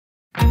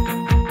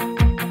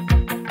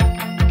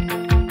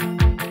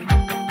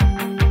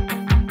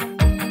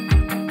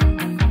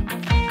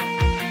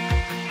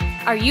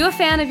Are you a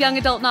fan of young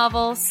adult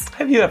novels?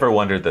 Have you ever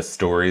wondered the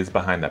stories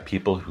behind the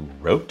people who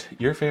wrote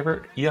your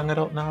favorite young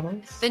adult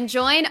novels? Then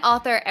join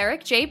author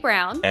Eric J.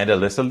 Brown and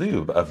Alyssa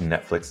Lube of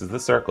Netflix's The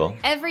Circle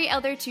every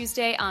other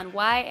Tuesday on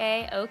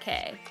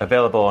YAOK.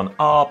 Available on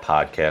all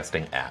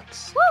podcasting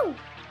apps. Woo!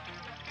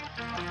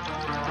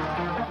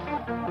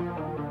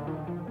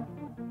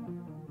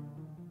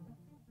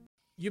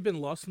 You've been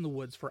lost in the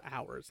woods for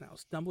hours now,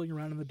 stumbling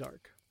around in the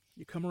dark.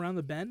 You come around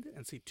the bend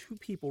and see two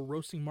people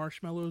roasting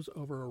marshmallows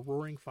over a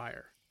roaring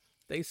fire.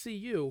 They see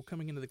you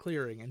coming into the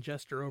clearing and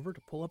gesture over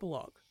to pull up a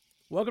log.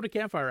 Welcome to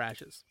Campfire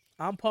Ashes.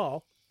 I'm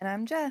Paul. And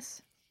I'm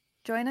Jess.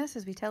 Join us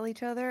as we tell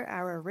each other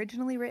our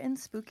originally written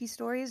spooky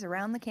stories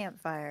around the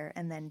campfire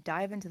and then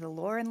dive into the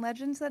lore and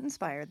legends that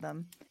inspired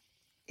them.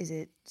 Is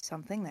it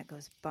something that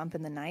goes bump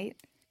in the night?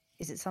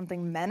 Is it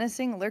something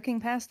menacing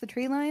lurking past the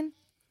tree line?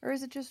 Or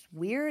is it just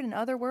weird and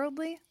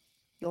otherworldly?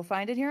 You'll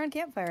find it here on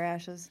Campfire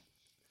Ashes.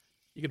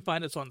 You can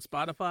find us on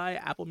Spotify,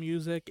 Apple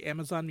Music,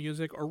 Amazon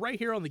Music, or right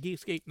here on the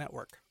Geekscape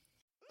Network.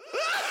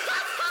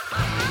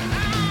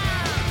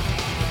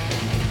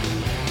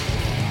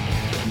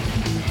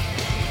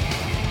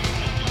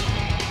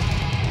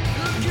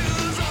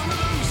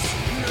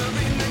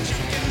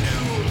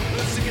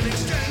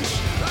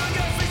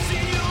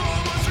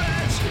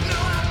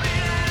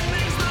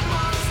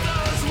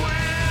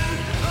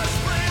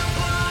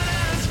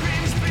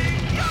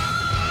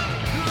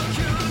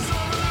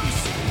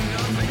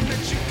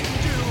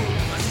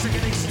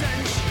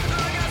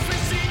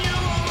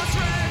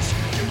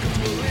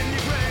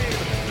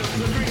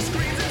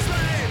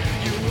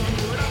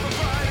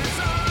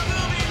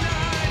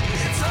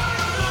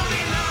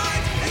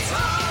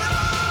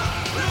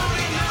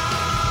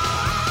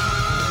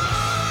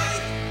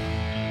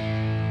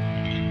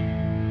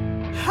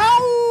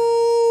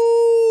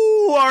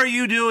 How are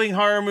you doing,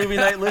 Horror Movie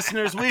Night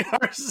listeners? We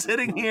are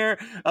sitting here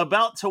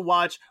about to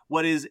watch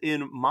what is,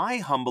 in my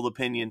humble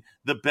opinion,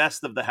 the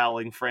best of the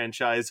Howling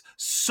franchise.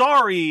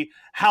 Sorry,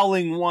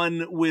 Howling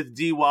 1 with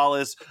Dee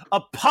Wallace.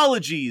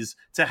 Apologies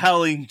to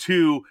Howling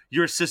 2,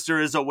 Your Sister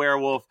is a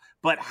Werewolf.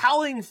 But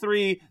Howling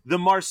 3, The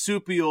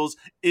Marsupials,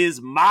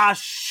 is my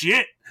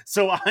shit.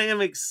 So I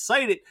am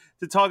excited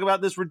to talk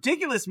about this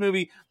ridiculous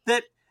movie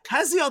that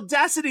has the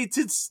audacity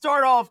to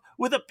start off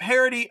with a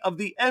parody of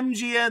the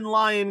MGN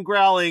lion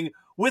growling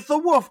with the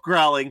wolf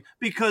growling,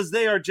 because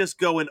they are just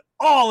going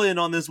all in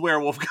on this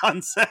werewolf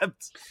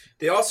concept.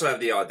 They also have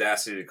the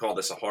audacity to call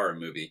this a horror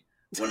movie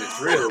when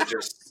it's really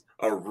just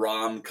a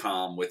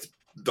rom-com with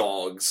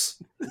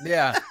dogs.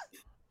 Yeah.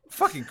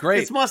 Fucking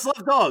great. It's must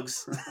love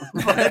dogs.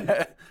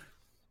 But,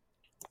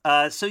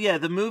 so yeah,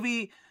 the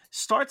movie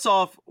starts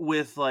off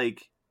with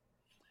like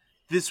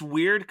this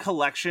weird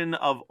collection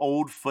of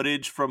old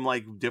footage from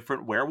like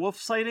different werewolf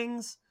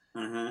sightings.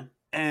 Mm-hmm.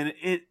 And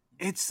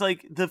it's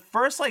like the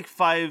first like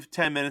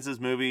 5-10 minutes of this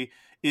movie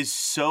is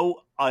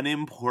so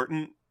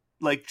unimportant.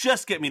 Like,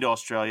 just get me to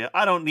Australia.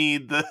 I don't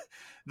need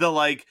the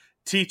like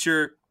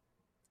teacher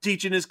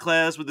teaching his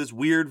class with this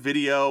weird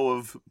video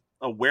of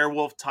a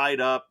werewolf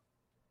tied up,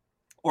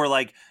 or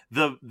like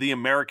the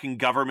American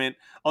government.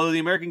 Although the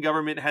American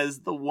government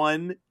has the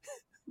one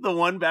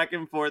back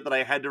and forth that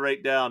I had to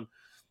write down,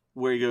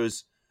 where he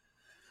goes,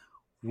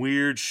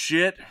 "Weird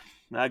shit.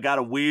 I got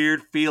a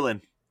weird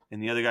feeling,"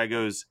 and the other guy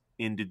goes,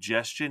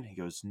 "Indigestion?" He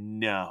goes,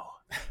 "No,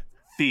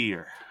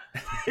 fear."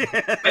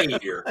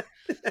 Fear.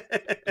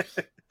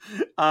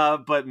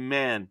 But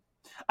man,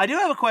 I do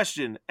have a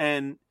question.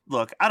 And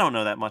look, I don't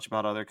know that much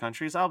about other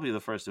countries. I'll be the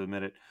first to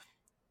admit it.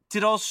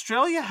 Did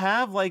Australia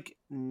have like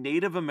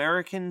Native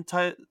American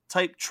type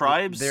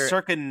tribes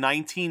circa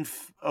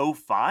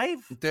 1905?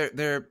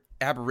 They're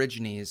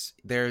Aborigines.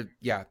 They're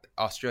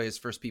Australia's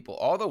first people.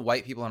 All the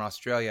white people in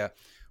Australia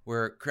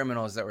were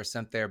criminals that were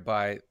sent there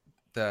by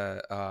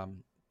the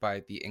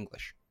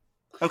English.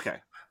 Okay.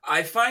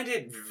 I find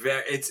it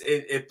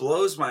it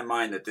blows my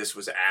mind that this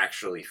was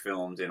actually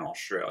filmed in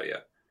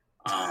Australia.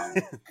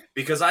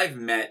 Because I've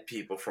met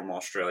people from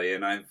Australia,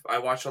 and I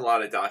watch a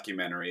lot of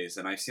documentaries,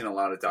 and I've seen a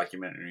lot of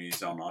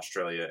documentaries on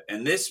Australia,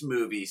 and this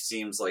movie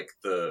seems like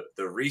the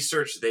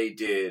research they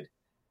did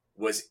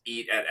was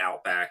eat at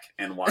Outback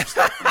and watch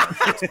that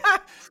commercial.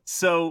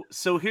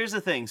 So here's the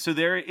thing. So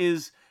there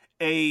is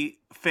a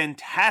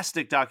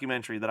fantastic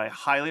documentary that I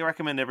highly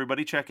recommend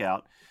everybody check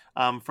out,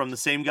 from the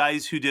same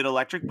guys who did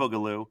Electric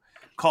Boogaloo,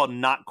 called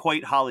Not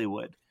Quite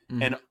Hollywood.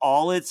 Mm-hmm. And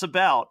all it's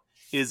about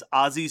is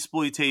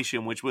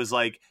Aussie-sploitation, which was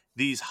like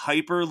these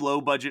hyper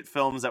low budget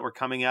films that were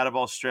coming out of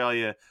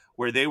Australia,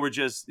 where they were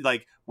just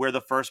like where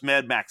the first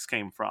Mad Max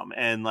came from,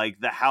 and like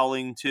the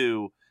Howling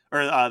 2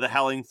 or the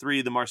Howling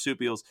 3, the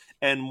Marsupials.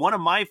 And one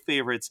of my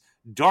favorites,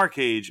 Dark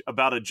Age,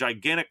 about a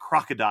gigantic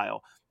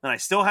crocodile. And I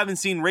still haven't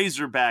seen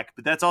Razorback,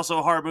 but that's also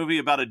a horror movie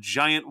about a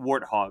giant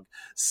warthog.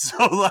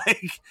 So,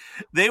 like,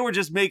 they were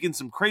just making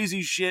some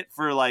crazy shit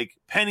for, like,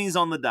 pennies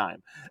on the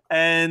dime.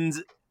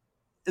 And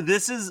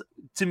this is,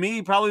 to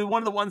me, probably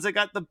one of the ones that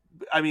got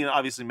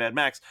obviously Mad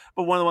Max,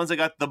 but one of the ones that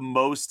got the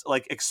most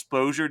like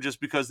exposure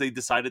just because they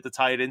decided to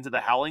tie it into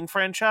the Howling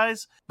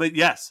franchise. But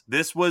yes,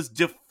 this was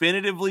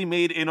definitively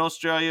made in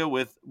Australia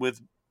with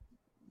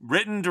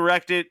written,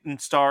 directed,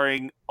 and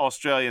starring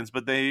Australians,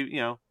 but they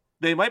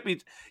might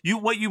be,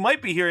 what you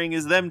might be hearing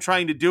is them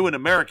trying to do an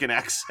American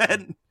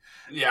accent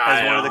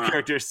as one of the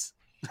characters.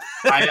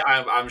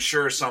 I'm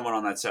sure someone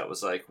on that set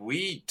was like,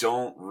 we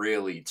don't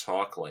really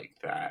talk like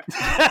that.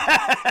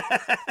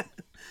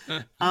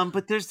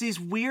 But there's these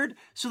weird,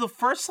 so the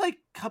first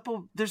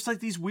there's like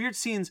these weird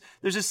scenes.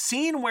 There's a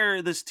scene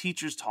where this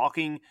teacher's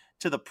talking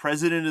to the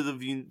president of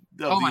the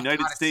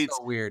United States. It's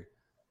so weird.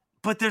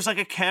 But there's like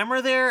a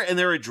camera there and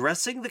they're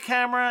addressing the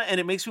camera, and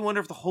it makes me wonder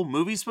if the whole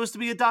movie's supposed to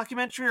be a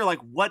documentary or like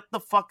what the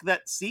fuck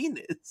that scene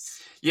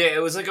is. Yeah,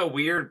 it was like a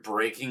weird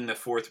breaking the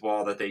fourth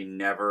wall that they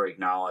never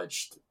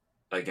acknowledged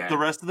again. The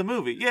rest of the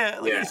movie.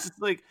 Yeah. It's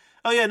just like,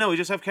 oh yeah, no, we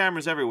just have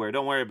cameras everywhere.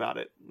 Don't worry about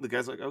it. The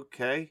guy's like,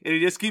 okay. And he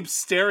just keeps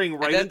staring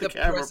right at the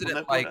camera.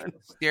 President,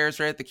 stares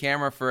right at the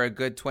camera for a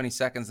good 20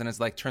 seconds and is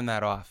like, turn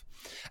that off.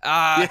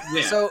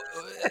 So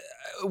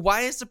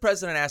why is the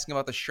president asking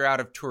about the Shroud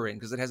of Turin?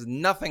 Because it has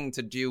nothing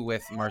to do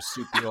with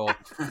marsupial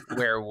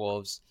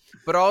werewolves.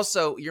 But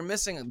also, you're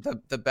missing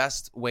the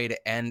best way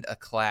to end a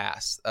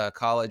class, a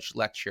college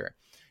lecture.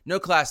 No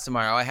class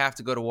tomorrow. I have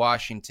to go to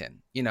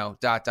Washington.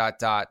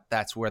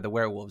 That's where the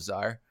werewolves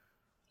are.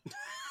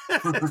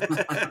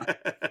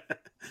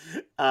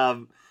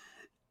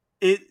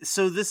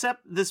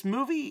 This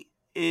movie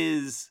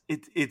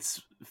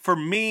it's for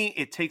me,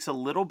 it takes a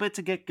little bit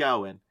to get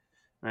going,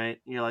 right?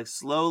 You're like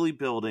slowly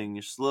building.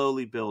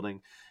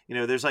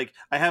 There's like,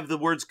 I have the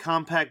words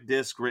compact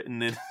disc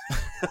written in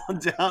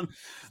down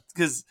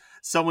because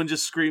someone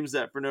just screams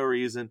that for no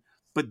reason.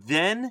 But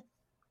then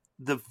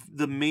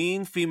the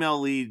main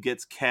female lead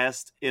gets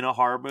cast in a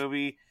horror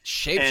movie.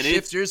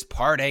 Shapeshifters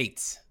Part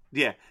 8.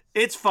 Yeah,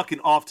 it's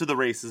fucking off to the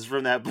races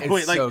from that point.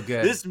 It's so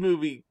good. This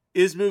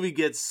movie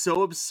gets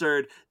so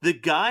absurd. The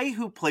guy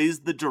who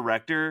plays the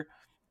director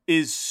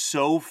is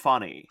so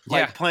funny.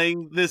 Like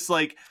playing this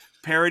like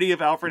parody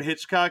of Alfred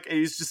Hitchcock, and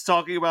he's just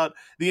talking about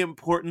the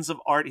importance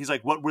of art. He's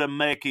like, what we're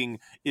making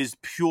is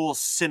pure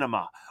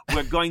cinema.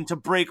 We're going to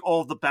break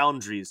all the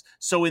boundaries.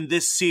 So in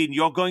this scene,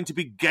 you're going to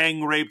be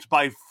gang raped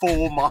by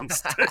 4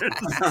 monsters.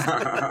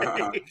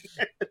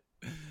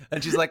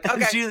 And she's like,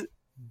 okay.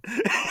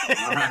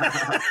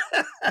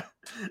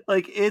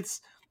 Like it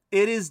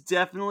is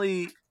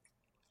definitely,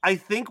 I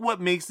think what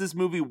makes this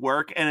movie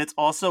work, and it's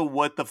also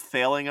what the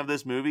failing of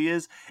this movie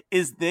is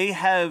they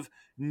have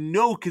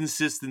no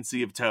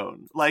consistency of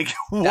tone, like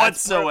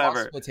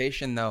whatsoever.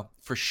 Exploitation, though,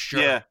 for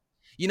sure. Yeah.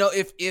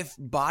 If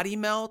Body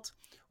Melt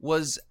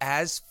was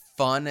as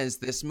fun as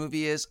this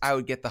movie is, I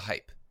would get the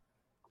hype.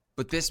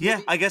 But this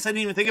movie, I guess I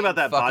didn't even think about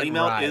that. Body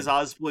Melt is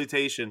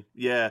Ozploitation.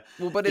 Yeah.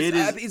 Well, but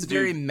it's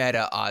very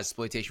meta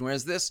Ozploitation.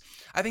 Whereas this,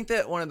 I think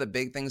that one of the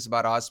big things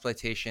about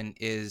Ozploitation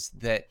is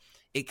that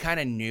it kind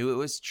of knew it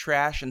was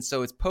trash, and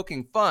so it's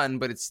poking fun,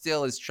 but it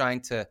still is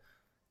trying to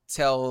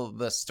tell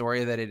the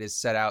story that it is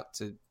set out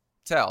to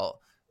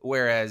tell.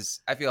 Whereas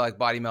I feel like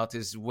Body Melt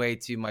is way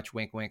too much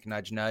wink, wink,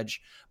 nudge,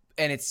 nudge.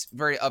 And it's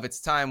very of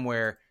its time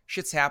where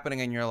shit's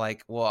happening and you're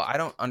like, well, I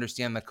don't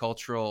understand the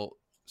cultural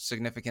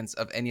significance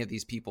of any of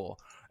these people.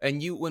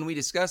 And when we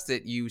discussed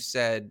it, you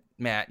said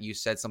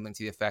something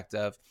to the effect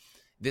of,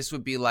 this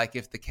would be like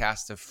if the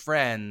cast of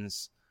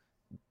Friends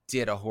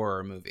did a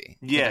horror movie.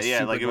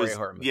 Like it was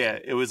horror movie. Yeah,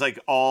 it was like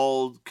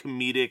all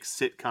comedic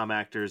sitcom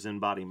actors in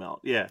Body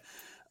Melt. Yeah.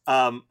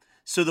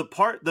 So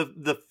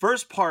the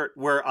first part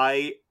where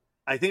I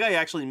think I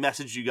actually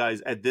messaged you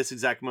guys at this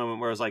exact moment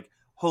where I was like,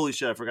 holy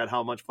shit, I forgot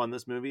how much fun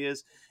this movie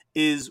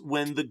is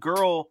when the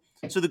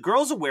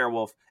girl's a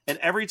werewolf, and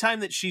every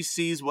time that she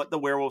sees what the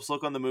werewolves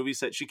look on the movie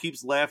set, she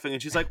keeps laughing,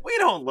 and she's like, we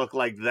don't look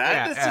like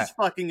that. This is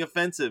fucking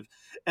offensive.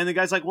 And the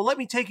guy's like, well, let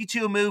me take you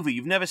to a movie.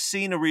 You've never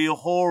seen a real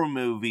horror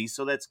movie,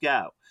 so let's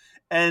go.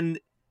 And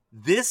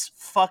this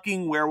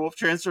fucking werewolf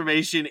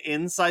transformation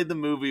inside the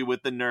movie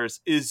with the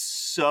nurse is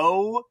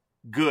so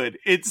good.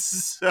 It's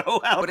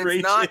so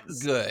outrageous. But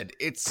it's not good.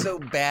 It's so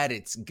bad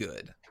it's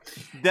good.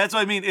 That's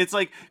what I mean. It's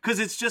like, because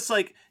it's just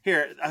like,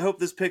 here, I hope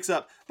this picks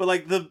up, but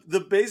like the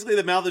basically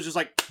the mouth is just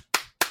like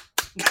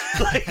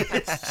like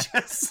it's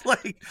just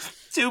like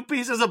 2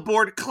 pieces of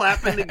board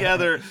clapping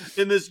together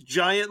in this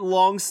giant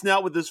long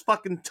snout with this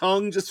fucking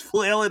tongue just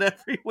flailing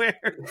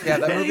everywhere. Yeah,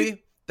 that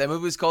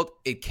movie was called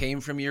It Came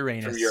From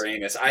Uranus. From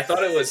Uranus. I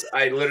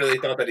literally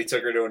thought that he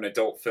took her to an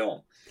adult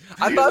film.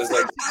 I thought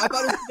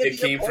it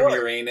came from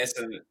Uranus,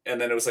 and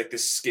then it was like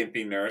this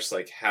skimpy nurse,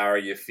 like, how are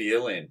you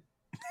feeling,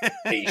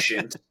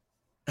 patient?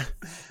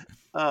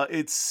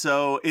 It's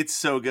so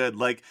good.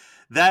 Like,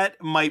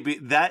 that might be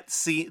that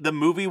scene. The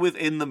movie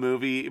within the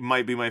movie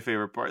might be my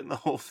favorite part in the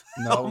whole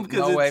film.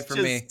 No way for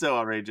me. So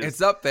outrageous.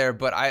 It's up there,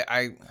 but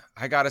I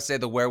gotta say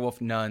the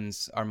werewolf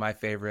nuns are my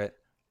favorite.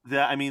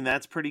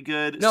 That's pretty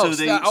good. No,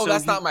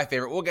 that's not my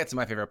favorite. We'll get to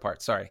my favorite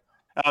part. Sorry.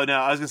 Oh no,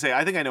 I was gonna say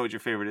I think I know what your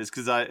favorite is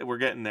because we're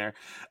getting there.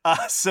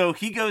 So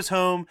he goes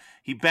home,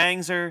 he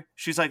bangs her.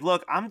 She's like,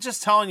 "Look, I'm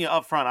just telling you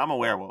up front, I'm a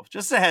werewolf.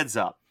 Just a heads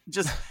up.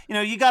 Just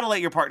you got to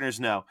let your partners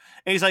know."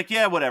 And he's like,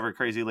 "Yeah, whatever,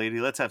 crazy lady.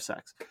 Let's have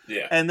sex."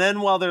 Yeah. And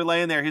then while they're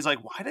laying there, he's like,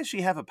 "Why does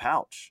she have a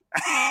pouch?"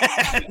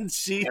 And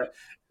she,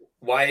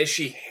 why is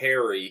she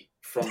hairy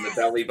from the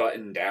belly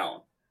button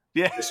down?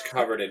 yeah, Just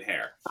covered in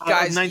hair.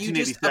 Guys, you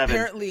just 1987.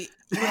 apparently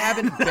you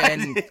haven't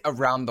been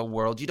around the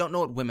world. You don't know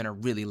what women are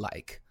really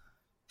like.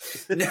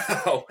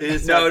 No,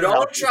 Is no, that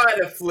don't pouch? try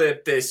to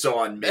flip this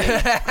on me.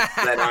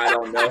 That I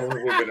don't know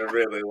what women are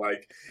really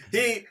like.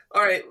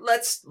 All right,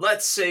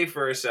 let's say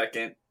for a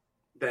second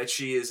that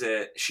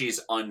she's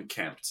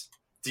unkempt.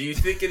 Do you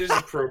think it is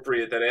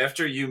appropriate that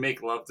after you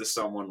make love to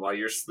someone while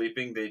you're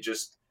sleeping, they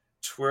just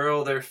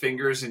twirl their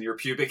fingers in your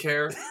pubic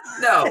hair?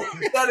 No,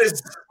 that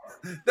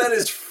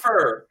is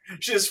fur.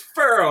 She has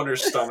fur on her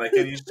stomach,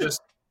 and he's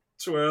just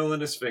twirling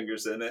his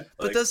fingers in it.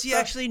 But does he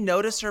actually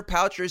notice her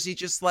pouch, or is he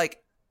just like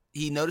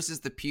he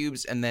notices the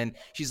pubes and then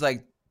she's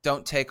like,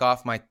 "Don't take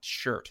off my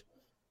shirt"?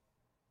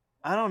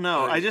 I don't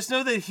know. I just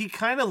know that he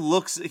kind of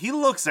looks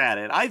at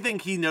it. I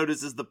think he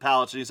notices the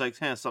pouch and he's like,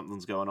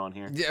 something's going on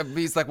here. Yeah,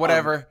 he's like,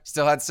 whatever.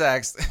 Still had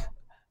sex.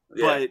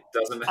 Yeah, But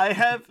doesn't I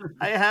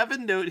have a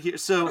note here.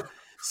 So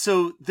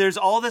there's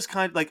all this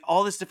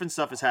all this different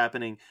stuff is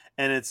happening,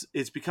 and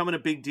it's becoming a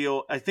big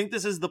deal. I think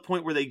this is the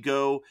point where they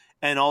go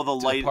and all the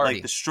light, party.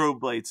 like the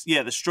strobe lights.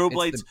 Yeah, the strobe It's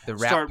lights the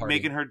rap start party.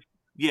 making her.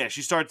 Yeah,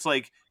 she starts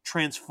like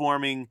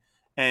transforming,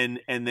 and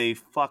they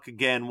fuck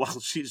again while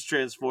she's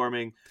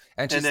transforming.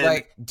 And she's then-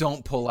 like,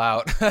 "Don't pull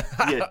out."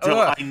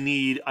 Yeah, I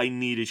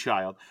need a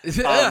child.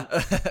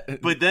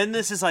 But then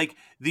this is like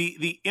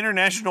the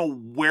international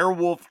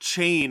werewolf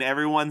chain.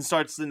 Everyone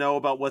starts to know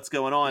about what's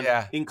going on,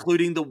 Yeah.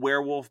 including the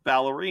werewolf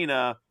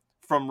ballerina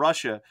from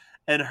Russia,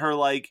 and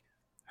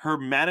her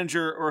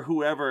manager or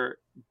whoever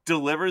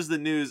delivers the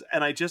news.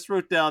 And I just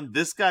wrote down,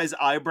 this guy's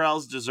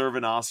eyebrows deserve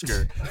an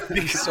Oscar.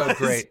 So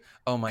great.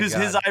 Oh my god.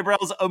 Because his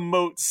eyebrows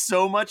emote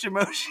so much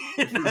emotion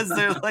as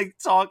they're like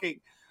talking.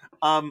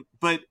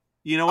 But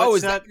you know what? Oh,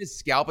 is Seth? that his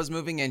scalp is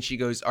moving and she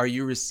goes, "Are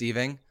you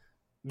receiving?"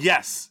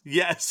 Yes.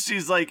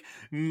 She's like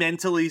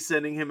mentally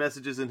sending him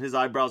messages and his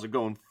eyebrows are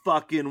going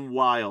fucking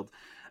wild.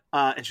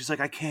 And she's like,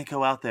 "I can't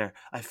go out there.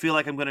 I feel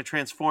like I'm going to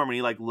transform." And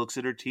he like looks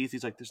at her teeth.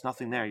 He's like, "There's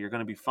nothing there. You're going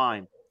to be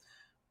fine."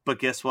 But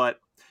guess what?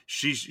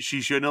 She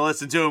shouldn't have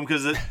listened to him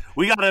because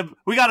we got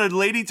a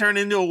lady turn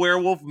into a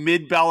werewolf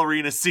mid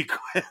ballerina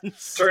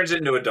sequence. Turns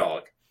into a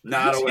dog,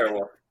 not a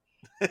werewolf.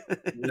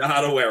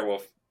 Not a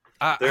werewolf.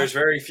 There's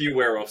very few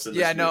werewolves in this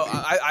Yeah, no, movie.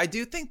 I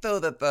do think though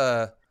that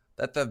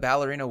the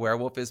ballerina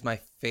werewolf is my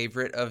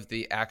favorite of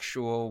the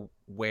actual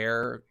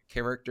were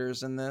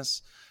characters in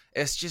this.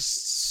 It's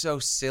just so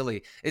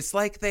silly. It's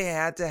like they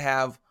had to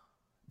have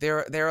they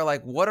were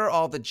like, what are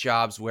all the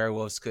jobs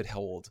werewolves could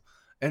hold?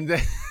 And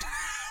then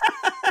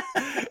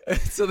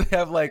so they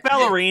have like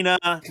Ballerina,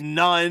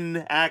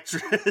 nun,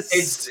 actress.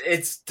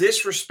 It's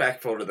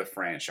disrespectful to the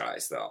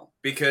franchise though,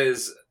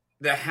 because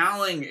The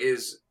Howling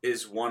is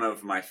one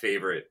of my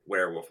favorite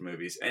werewolf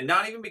movies, and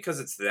not even because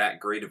it's that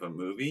great of a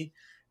movie,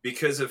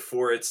 because of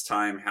for its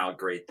time how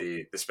great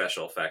the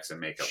special effects and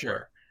makeup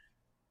were.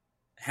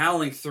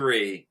 Howling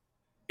 3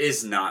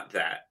 is not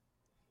that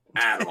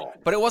at all.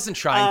 But it wasn't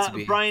trying to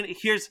be. Brian,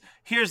 here's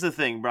the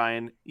thing,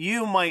 Brian.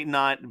 You might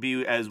not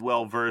be as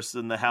well versed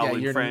in the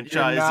Howling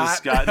franchise as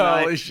Scott and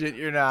I. Holy shit,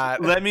 you're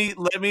not. Let me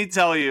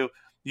tell you.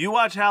 You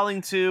watch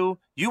Howling 2,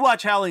 you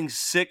watch Howling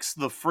 6,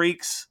 The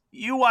Freaks,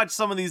 you watch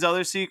some of these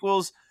other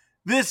sequels.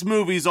 This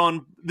movie's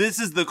on. This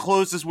is the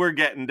closest we're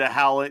getting to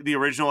Howling, the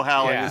original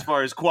Howling, Yeah. as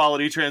far as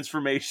quality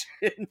transformation.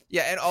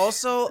 Yeah, and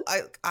also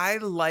I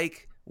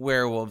like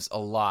werewolves a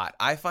lot.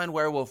 I find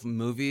werewolf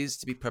movies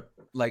to be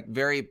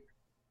very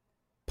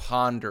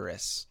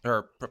ponderous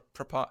or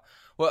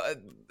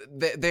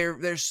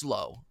they're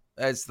slow.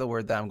 That's the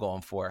word that I'm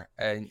going for.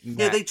 And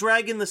Yeah, they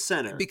drag in the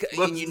center.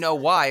 and you know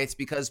why? It's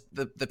because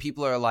the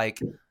people are like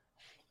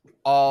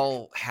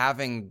all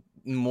having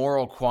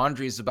moral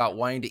quandaries about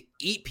wanting to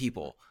eat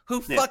people.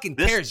 Who fucking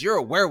cares? You're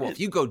a werewolf.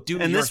 You go do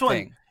and your this thing.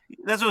 one,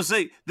 that's what I'm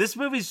saying. This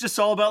movie's just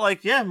all about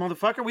like, yeah,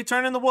 motherfucker, we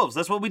turn into wolves.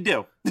 That's what we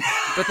do.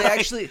 But they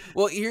actually,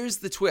 well, here's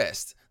the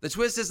twist. The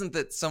twist isn't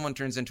that someone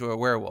turns into a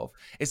werewolf.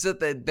 It's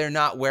that they're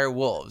not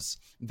werewolves.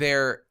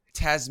 They're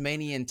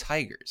Tasmanian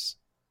tigers.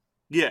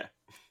 Yeah.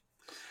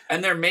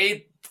 And they're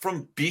made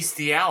from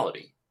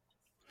bestiality.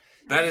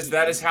 That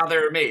is how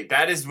they're made.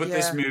 That is what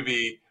this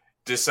movie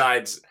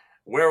decides.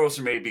 Werewolves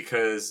are made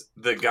because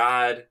the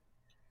god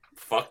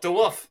fucked a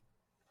wolf,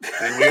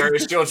 and we are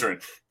his children.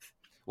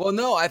 Well,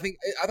 no, I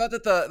thought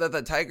that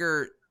the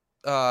tiger,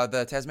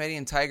 the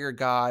Tasmanian tiger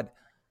god,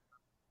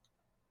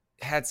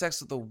 had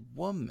sex with a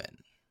woman.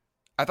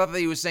 I thought that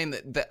he was saying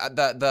that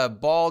the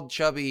bald,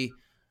 chubby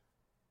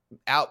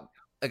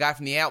a guy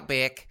from the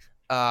outback,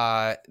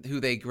 who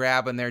they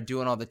grab and they're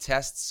doing all the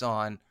tests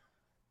on.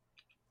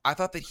 I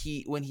thought that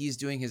when he's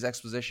doing his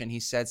exposition, he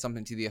said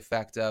something to the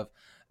effect of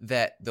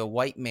that the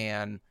white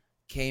man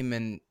came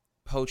and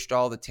poached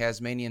all the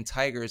Tasmanian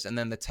tigers, and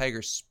then the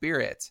tiger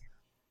spirit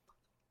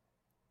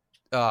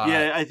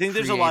Yeah, I think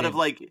there's a lot of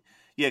creative-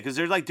 because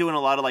they're like doing a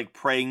lot of like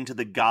praying to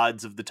the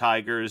gods of the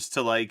tigers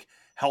to like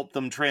help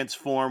them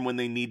transform when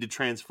they need to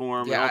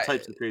transform and all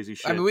types of crazy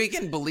shit. I mean, we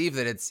can believe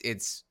that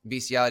it's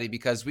bestiality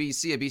because we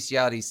see a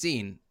bestiality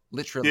scene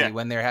literally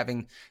when they're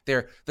having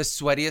the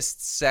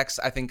sweatiest sex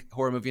I think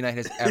Horror Movie Night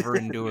has ever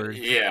endured.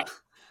 Yeah.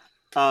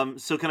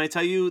 So can I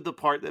tell you the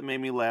part that made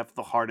me laugh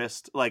the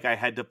hardest? Like I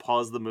had to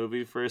pause the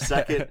movie for a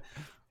second.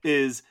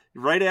 Is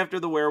right after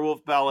the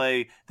werewolf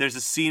ballet, there's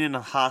a scene in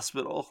a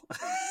hospital,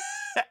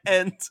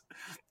 and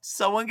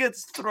someone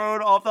gets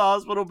thrown off the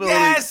hospital building.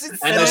 Yes,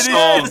 And the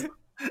song.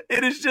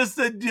 It is just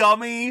a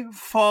dummy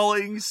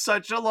falling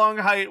such a long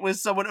height with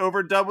someone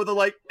overdone with a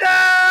like, no!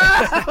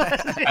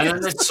 And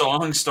then the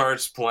song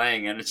starts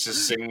playing, and it's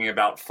just singing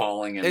about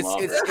falling in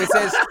love. It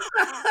says,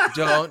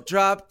 "Don't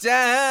drop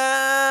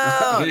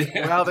down."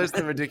 Yeah. Well, there's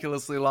the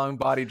ridiculously long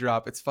body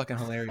drop. It's fucking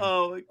hilarious.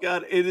 Oh my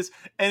god, it is,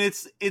 and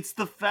it's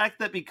the fact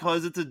that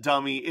because it's a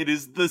dummy, it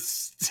is the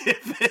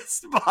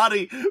stiffest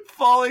body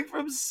falling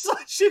from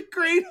such a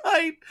great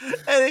height,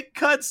 and it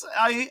cuts.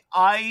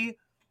 I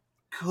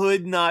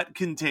could not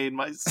contain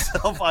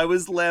myself. I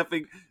was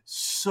laughing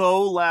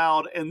so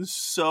loud and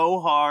so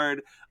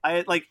hard.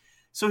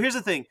 So here's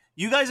the thing.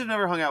 You guys have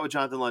never hung out with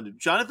Jonathan London.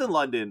 Jonathan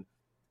London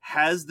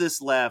has this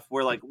laugh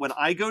where like when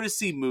I go to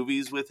see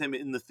movies with him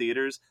in the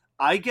theaters,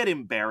 I get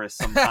embarrassed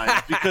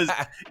sometimes because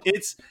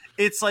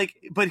it's like,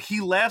 but he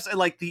laughs at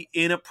like the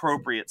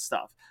inappropriate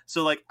stuff.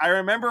 So like I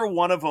remember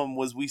one of them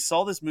was we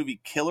saw this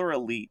movie Killer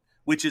Elite,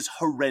 which is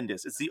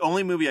horrendous. It's the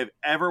only movie I've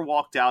ever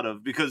walked out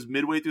of because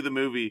midway through the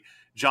movie,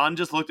 John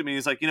just looked at me and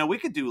he's like, we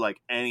could do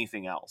like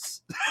anything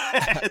else.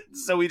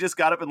 So we just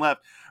got up and left.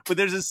 But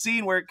there's a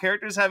scene where a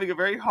character's having a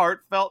very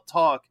heartfelt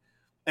talk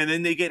and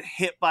then they get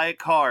hit by a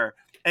car.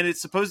 And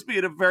it's supposed to be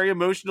in a very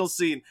emotional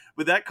scene,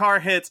 but that car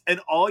hits, and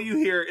all you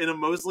hear in a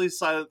mostly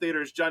silent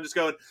theater is John just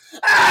going,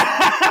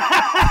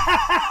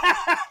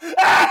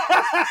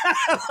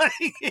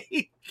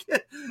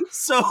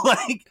 so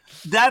like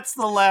that's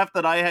the laugh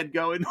that I had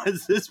going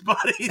as this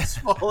body's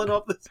falling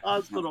off this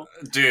hospital.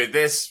 Dude,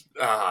 this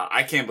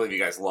I can't believe you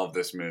guys love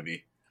this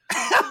movie.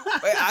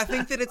 I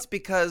think that it's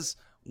because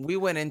we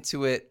went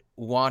into it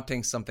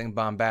wanting something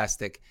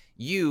bombastic.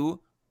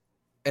 You,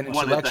 an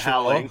Wanted the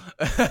howling.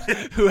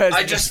 who has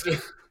I just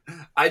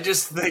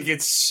think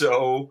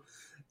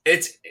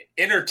it's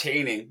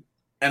entertaining,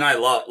 and I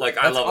love that's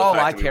the all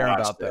fact I that we care watched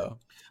about it. though.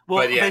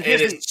 Well, But yeah, but it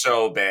here's is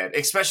so bad,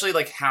 especially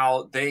like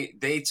how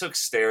they took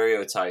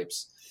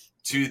stereotypes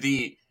to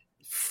the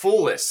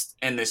fullest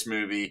in this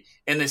movie,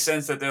 in the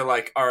sense that they're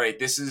like, all right,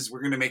 we're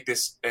going to make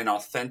this an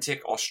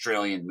authentic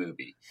Australian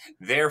movie.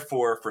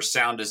 Therefore, for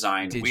sound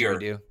design,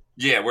 we're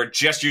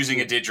just using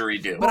a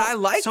didgeridoo. But I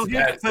like so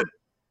that.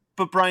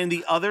 But Brian,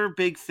 the other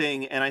big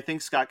thing, and I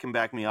think Scott can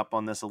back me up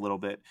on this a little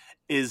bit,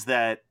 is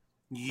that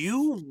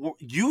you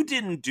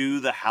didn't do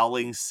the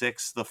Howling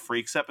 6, the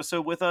Freaks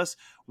episode with us,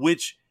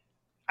 which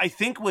I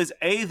think was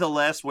A, the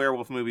last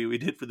werewolf movie we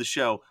did for the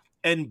show,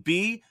 and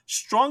B,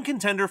 strong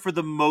contender for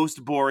the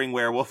most boring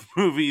werewolf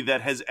movie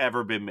that has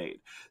ever been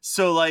made.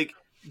 So like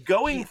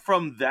going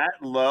from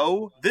that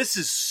low, this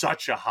is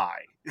such a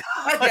high.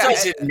 That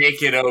doesn't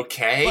make it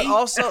okay. But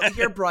also,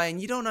 here, Brian,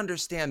 you don't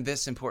understand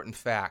this important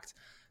fact.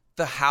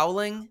 The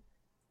Howling,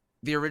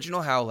 the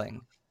original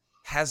Howling,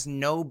 has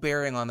no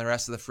bearing on the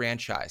rest of the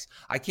franchise.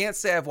 I can't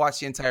say I've watched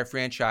the entire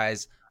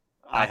franchise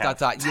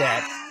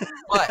yet,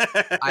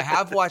 but I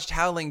have watched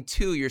Howling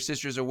 2, Your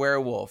Sister's a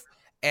Werewolf,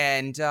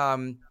 and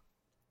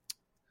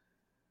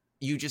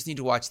you just need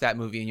to watch that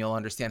movie and you'll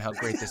understand how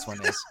great this one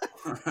is.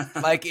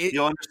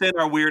 You'll understand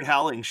our weird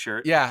Howling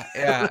shirt. Yeah.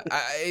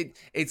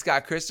 It's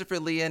got Christopher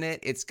Lee in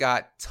it. It's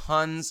got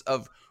tons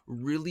of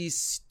really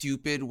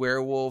stupid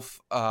werewolf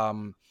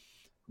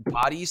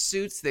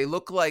bodysuits. They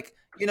look like,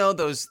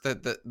 those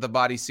the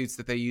bodysuits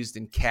that they used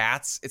in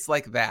Cats. It's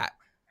like that.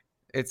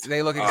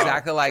 They look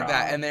exactly like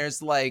that. And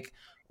there's like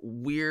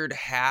weird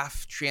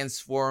half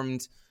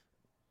transformed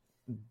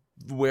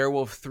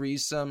werewolf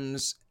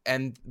threesomes,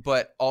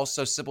 but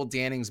also Sybil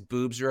Danning's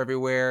boobs are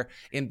everywhere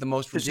in the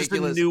most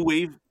ridiculous. Just a new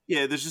wave.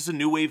 Yeah, there's just a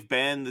new wave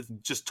band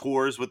that just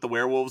tours with the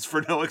werewolves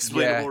for no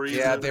explainable reason.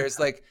 Yeah, there's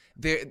like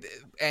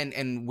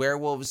and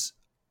werewolves.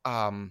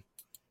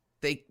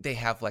 They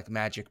have like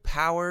magic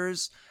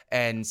powers,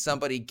 and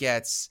somebody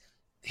gets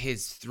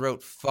his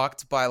throat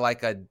fucked by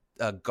like a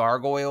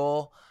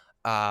gargoyle.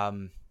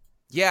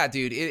 Yeah,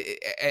 dude.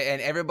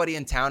 And everybody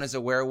in town is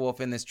a werewolf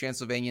in this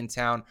Transylvanian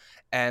town,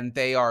 and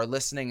they are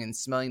listening and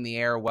smelling the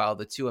air while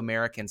the two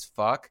Americans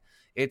fuck.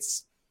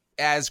 It's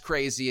as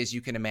crazy as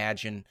you can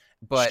imagine.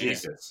 But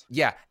Jesus.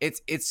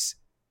 It's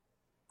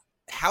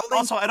Howling.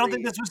 Also, I don't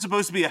think this was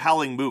supposed to be a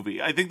Howling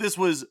movie. I think this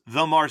was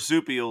The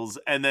Marsupials,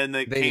 and then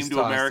they came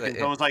to America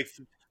and was like,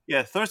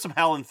 yeah, throw some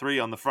Howling 3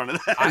 on the front of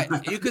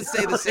that. You could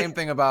say the same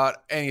thing about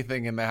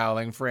anything in the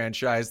Howling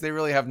franchise. They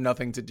really have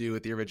nothing to do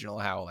with the original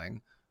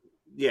Howling.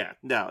 Yeah,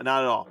 no,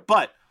 not at all.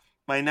 But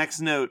my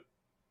next note,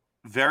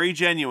 very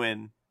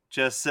genuine,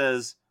 just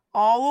says,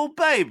 "Oh, little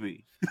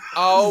baby."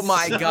 Oh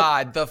my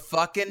God. The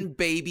fucking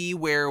baby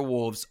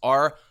werewolves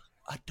are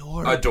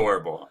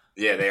adorable.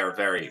 Yeah, they are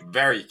very,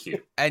 very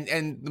cute. And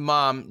the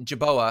mom,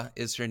 Jaboa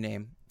is her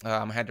name.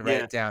 I had to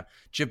write it down.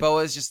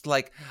 Jaboa is just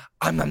like,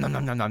 nom, nom,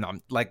 nom, nom, nom,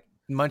 nom, like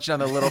munching on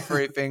the little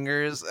furry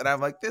fingers. And I'm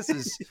like, this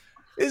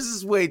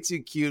is way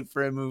too cute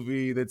for a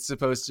movie that's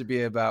supposed to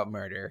be about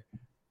murder.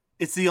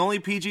 It's the only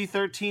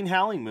PG-13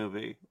 Howling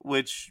movie,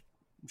 which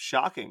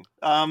shocking.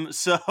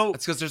 So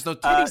it's because there's no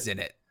titties in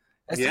it.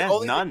 That's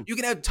none. You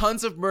can have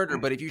tons of murder,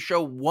 but if you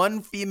show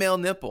one female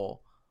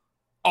nipple,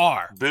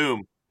 R.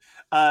 Boom.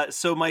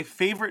 So my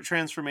favorite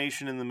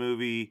transformation in the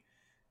movie,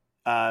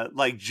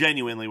 like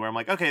genuinely, where I'm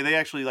like, okay, they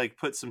actually like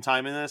put some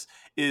time in this,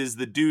 is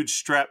the dude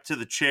strapped to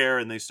the chair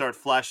and they start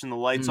flashing the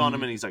lights on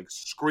him and he's like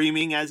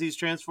screaming as he's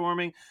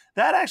transforming.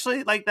 That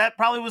actually, like, that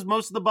probably was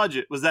most of the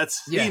budget, was that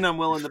scene. I'm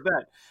willing to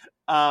bet.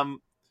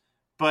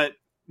 But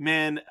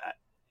man,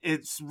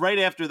 it's right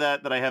after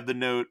that I have the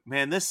note,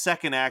 man, this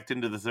second act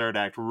into the third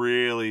act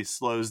really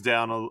slows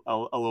down a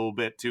little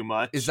bit too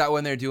much. Is that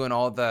when they're doing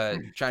all the,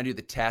 trying to do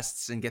the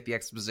tests and get the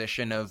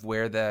exposition of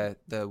where the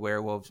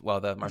werewolves, well,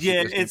 the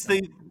marsupials?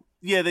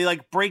 Yeah, they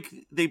like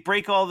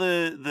break all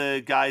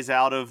the guys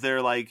out of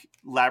their like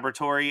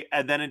laboratory,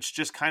 and then it's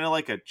just kind of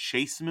like a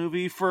chase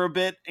movie for a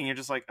bit, and you're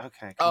just like,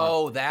 okay.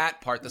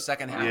 That part, the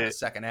second half of the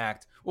second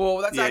act. Well,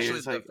 that's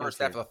actually the first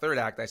half of the third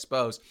act, I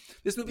suppose.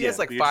 This movie has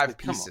like 5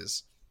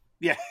 pieces.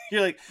 Yeah, you're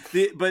like,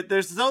 but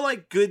there's still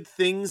like good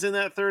things in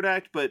that third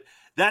act, but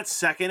that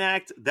second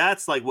act,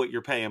 that's like what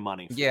you're paying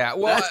money for. Yeah,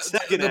 well,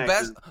 the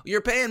best,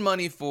 you're paying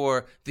money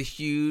for the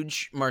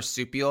huge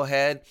marsupial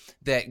head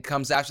that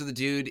comes after the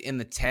dude in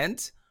the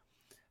tent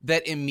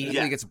that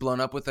immediately gets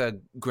blown up with a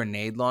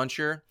grenade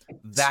launcher.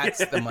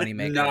 That's the money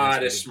maker.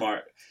 Not as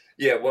smart.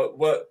 Yeah,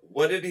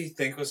 what did he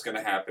think was going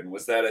to happen?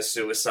 Was that a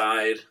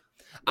suicide?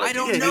 I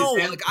don't know.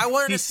 Like, I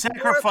wanted he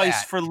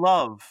sacrificed for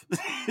love.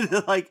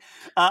 Like,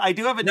 I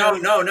do have a no,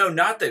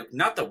 not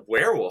the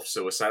werewolf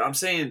suicide. I'm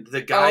saying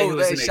the guy who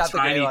was in a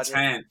tiny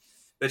tent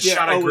that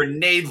shot a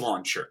grenade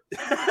launcher.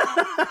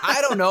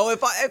 I don't know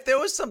if there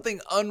was something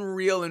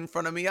unreal in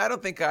front of me. I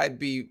don't think I'd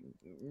be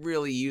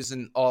really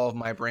using all of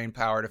my brain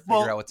power to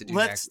figure out what to do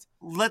next.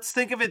 Let's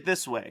think of it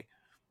this way: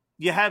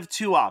 you have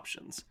 2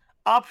 options.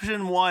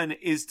 Option 1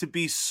 is to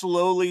be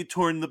slowly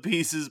torn to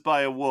pieces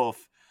by a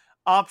wolf.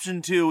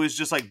 Option 2 is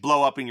just like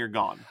blow up and you're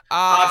gone.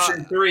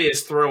 Option 3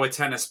 is throw a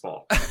tennis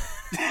ball.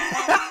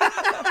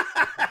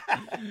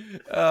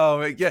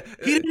 Oh yeah,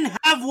 he didn't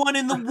have one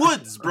in the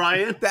woods,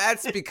 Brian.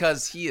 That's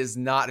because he is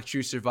not a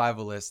true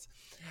survivalist.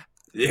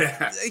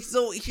 Yeah.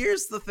 So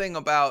here's the thing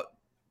about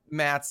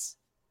Matt's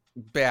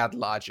bad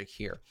logic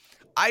here.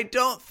 I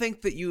don't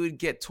think that you would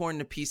get torn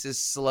to pieces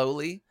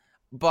slowly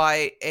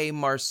by a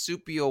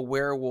marsupial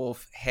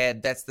werewolf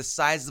head that's the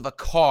size of a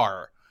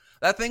car.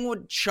 That thing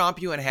would chomp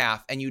you in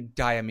half and you'd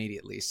die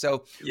immediately.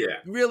 So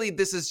really,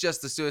 this is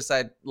just a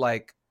suicide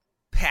like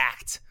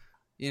pact.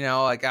 You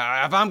know, like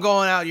if I'm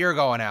going out, you're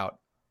going out.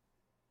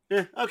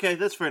 Yeah, okay,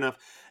 that's fair enough.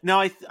 Now,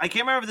 I can't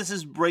remember if this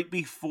is right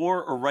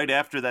before or right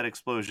after that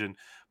explosion,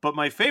 but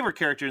my favorite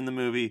character in the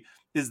movie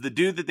is the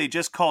dude that they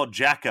just called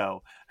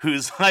Jacko,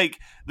 who's like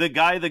the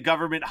guy the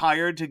government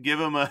hired to give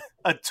him a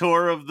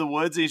tour of the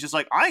woods. And he's just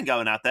like, I ain't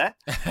going out there.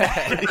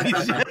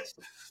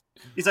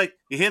 He's like,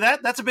 you hear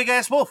that? That's a big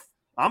ass wolf.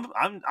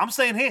 I'm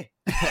staying here.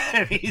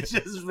 He's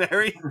just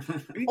very.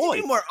 You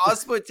need more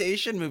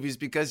Ausploitation movies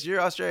because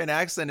your Australian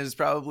accent is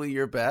probably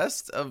your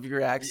best of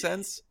your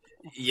accents.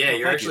 Yeah,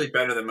 you're actually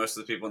better than most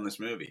of the people in this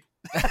movie.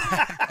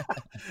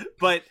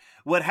 But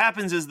what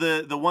happens is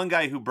the one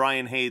guy who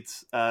Brian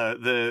hates,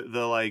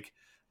 the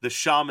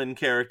shaman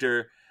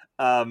character,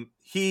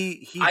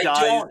 he dies.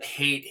 I don't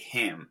hate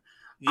him.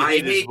 I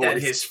hate that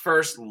his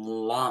first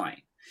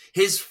line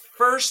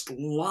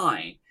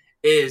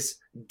is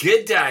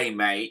 "Good day,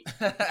 mate.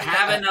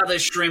 Have another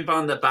shrimp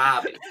on the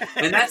barbie."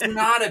 And that's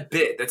not a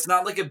bit. That's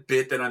not like a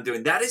bit that I'm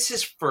doing. That is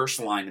his first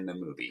line in the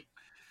movie.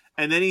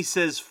 And then he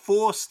says,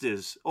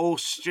 "Forsters,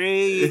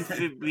 Australian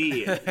for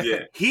beer.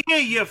 Hear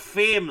your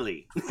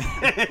family."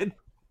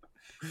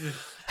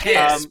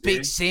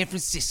 Speak San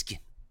Franciscan.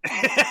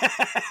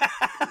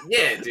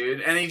 Yeah,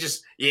 dude. And he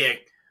just,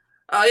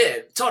 oh yeah,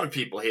 ton of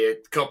people here.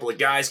 Couple of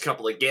guys,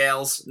 couple of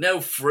gals. No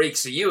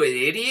freaks. Are you an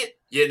idiot?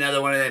 You're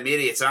another one of them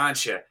idiots,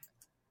 aren't you?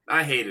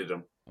 I hated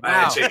him. Wow. I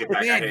had to take it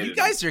back. Man, you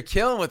guys are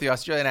killing with the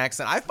Australian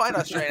accent. I find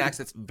Australian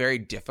accents very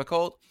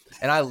difficult,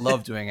 and I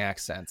love doing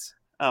accents.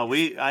 Oh,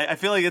 I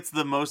feel like it's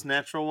the most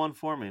natural one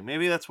for me.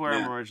 Maybe that's where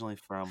I'm originally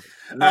from.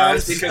 No,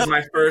 it's because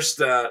my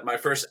first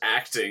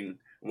acting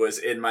was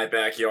in my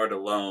backyard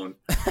alone,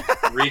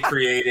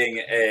 recreating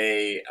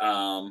a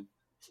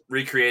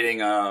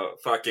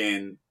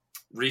fucking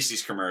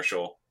Reese's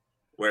commercial,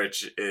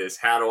 which is,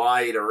 how do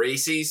I eat a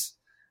Reese's?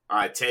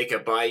 I take a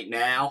bite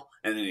now,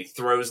 and then he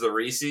throws the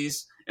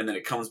Reese's, and then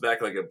it comes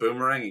back like a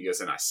boomerang. He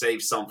goes, and I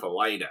save some for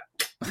later.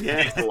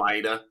 Yeah,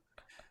 later.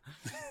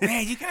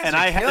 Man, you guys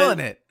are killing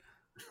it.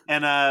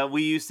 And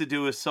we used to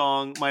do a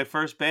song. My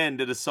first band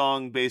did a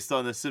song based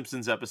on the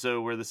Simpsons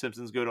episode where the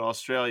Simpsons go to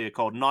Australia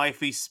called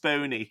Knifey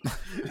Spoony.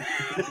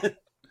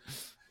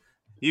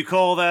 You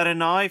call that a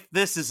knife?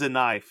 This is a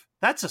knife.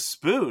 that's a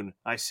spoon.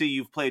 I see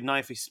you've played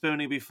Knifey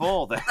Spoony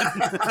before then.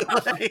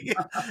 But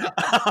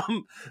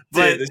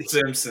Dude, The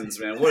Simpsons,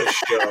 man. What a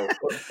show.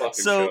 What a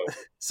fucking show.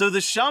 So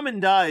the shaman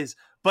dies,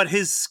 but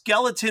his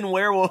skeleton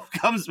werewolf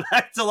comes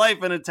back to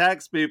life and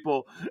attacks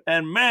people.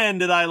 And man,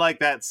 did I like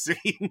that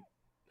scene.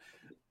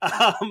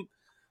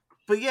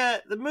 But yeah,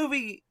 the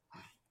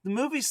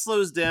movie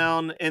slows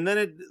down, and then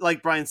it,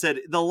 like Brian said,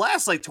 the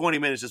last like 20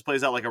 minutes just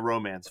plays out like a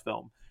romance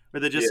film, where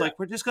they're just like,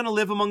 we're just going to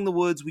live among the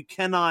woods. We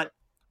cannot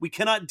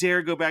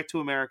dare go back to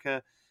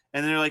America.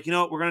 And they're like, you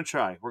know what? We're going to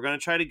try. We're going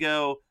to try to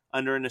go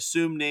under an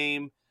assumed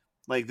name.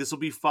 Like, this will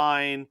be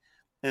fine.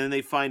 And then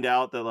they find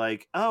out that,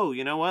 like, oh,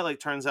 you know what? Like,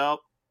 turns out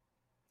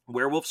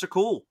werewolves are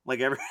cool.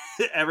 Like,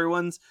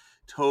 everyone's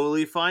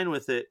totally fine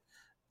with it.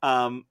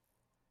 And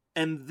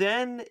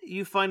then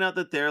you find out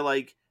that they're,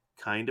 like,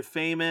 kind of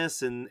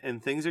famous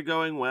and things are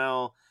going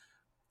well.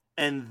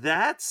 And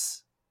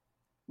that's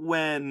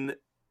when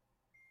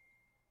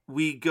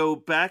we go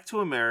back to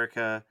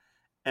America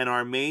and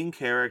our main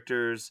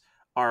characters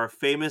are a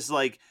famous,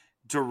 like,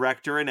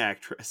 director and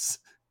actress.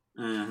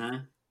 Mm-hmm.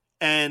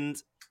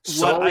 And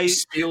Sully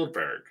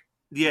Spielberg.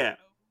 Yeah.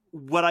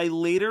 What I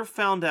later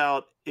found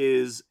out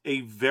is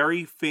a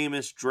very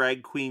famous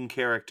drag queen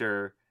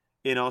character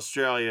in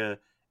Australia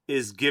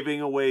is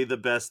giving away the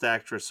Best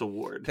Actress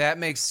award. That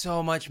makes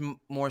so much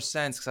more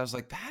sense, because I was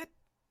like, that,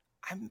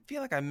 I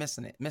feel like I'm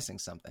missing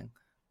something.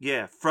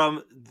 Yeah,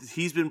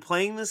 he's been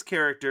playing this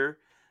character.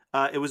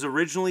 It was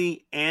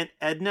originally Aunt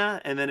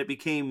Edna, and then it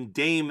became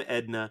Dame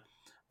Edna.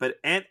 But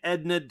Aunt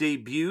Edna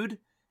debuted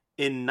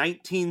in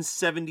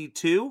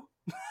 1972.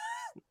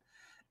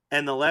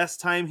 And the last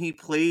time he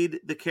played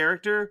the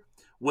character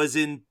was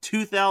in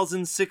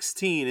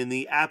 2016 in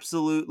the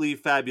Absolutely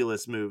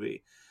Fabulous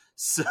movie.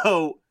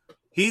 So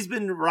he's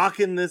been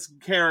rocking this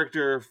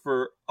character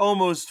for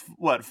almost,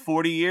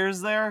 40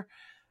 years there?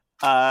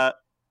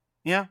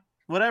 Yeah,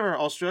 whatever.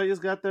 Australia's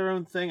got their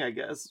own thing, I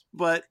guess.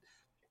 But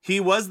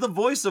he was the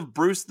voice of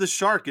Bruce the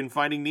Shark in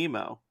Finding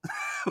Nemo.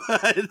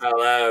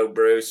 Hello,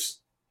 Bruce.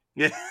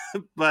 Yeah,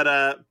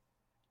 but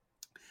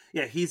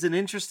yeah, he's an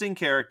interesting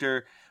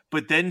character.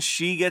 But then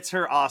she gets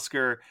her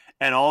Oscar,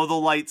 and all the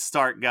lights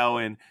start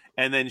going,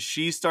 and then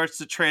she starts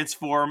to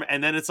transform,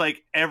 and then it's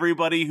like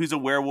everybody who's a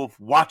werewolf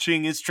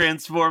watching is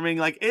transforming.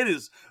 Like, it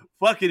is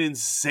fucking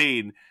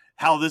insane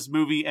how this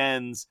movie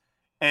ends.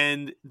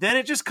 And then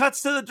it just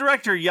cuts to the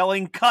director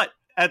yelling "cut"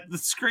 at the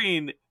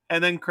screen,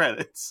 and then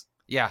credits.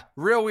 Yeah,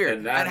 real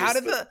weird. And how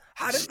did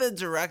the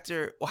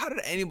director? Well, how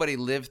did anybody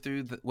live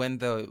through when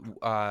the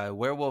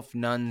werewolf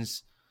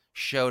nuns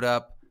showed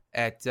up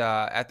at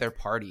their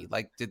party?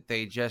 Like, did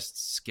they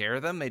just scare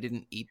them? They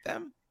didn't eat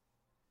them?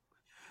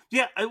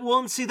 Yeah,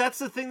 well, see, that's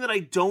the thing that I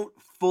don't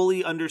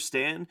fully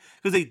understand,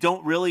 because they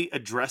don't really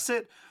address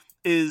it,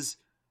 is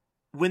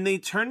when they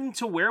turn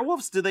into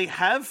werewolves, do they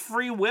have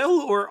free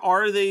will, or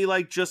are they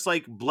like just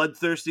like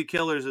bloodthirsty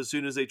killers as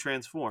soon as they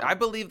transform? I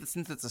believe that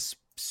since it's a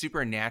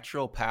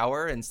supernatural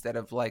power instead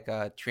of like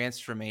a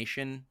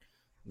transformation,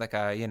 like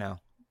an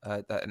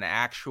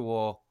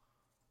actual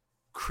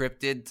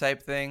cryptid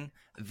type thing,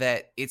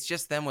 that it's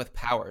just them with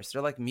powers.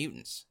 They're like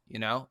mutants, you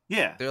know?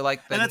 Yeah. They're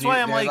like and that's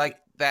why I'm like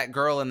that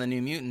girl in the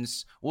New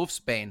Mutants,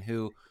 Wolfsbane,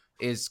 who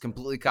is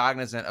completely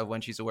cognizant of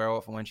when she's a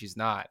werewolf and when she's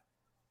not.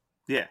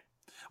 Yeah.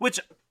 Which,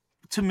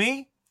 to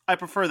me, I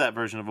prefer that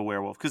version of a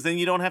werewolf, because then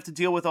you don't have to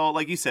deal with all,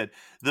 like you said,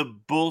 the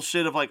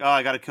bullshit of like, oh,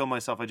 I got to kill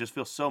myself. I just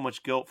feel so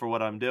much guilt for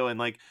what I'm doing.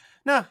 Like,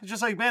 no, it's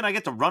just like, man, I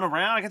get to run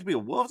around. I get to be a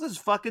wolf. This is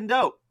fucking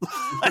dope.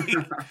 Like,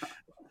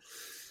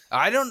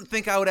 I don't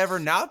think I would ever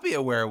not be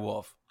a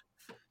werewolf.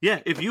 Yeah,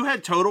 if you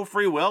had total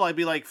free will, I'd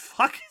be like,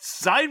 fuck,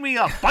 sign me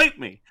up, bite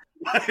me.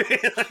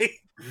 Like,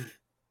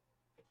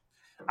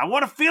 I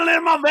want to feel it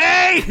in my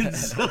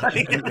veins.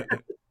 Like,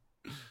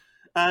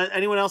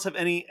 anyone else have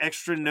any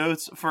extra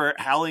notes for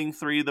Howling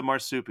 3: The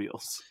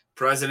Marsupials?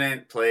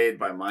 President, played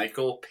by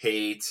Michael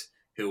Pate,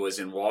 who was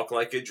in Walk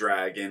Like a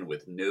Dragon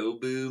with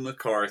Nobu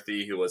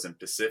McCarthy, who was in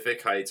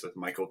Pacific Heights with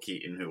Michael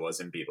Keaton, who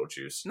was in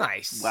Beetlejuice.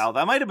 Nice. Wow,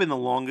 that might have been the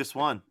longest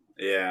one.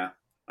 Yeah.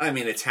 I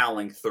mean, it's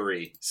Howling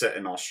 3, set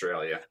in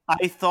Australia.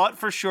 I thought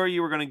for sure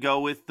you were going to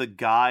go with the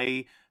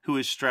guy who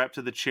is strapped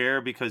to the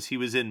chair because he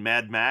was in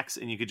Mad Max,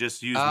 and you could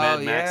just use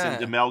Mad Max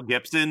and Mel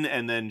Gibson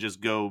and then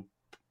just go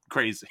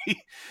crazy.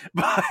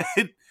 But,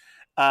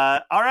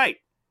 all right.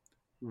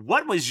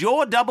 What was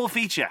your double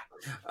feature?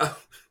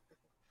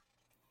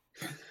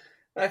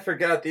 I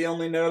forgot the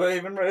only note I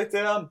even wrote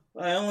down.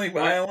 I only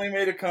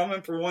made a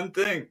comment for one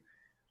thing.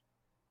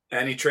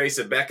 Any trace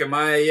of Becca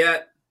Maya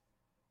yet?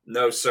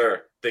 No,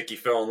 sir. Think he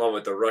fell in love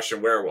with the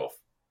Russian werewolf.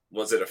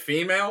 Was it a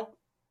female?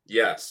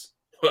 Yes.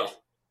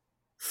 Well,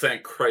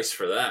 thank Christ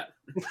for that.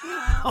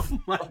 Oh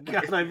my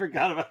God, I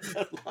forgot about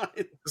that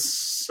line.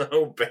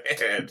 So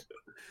bad.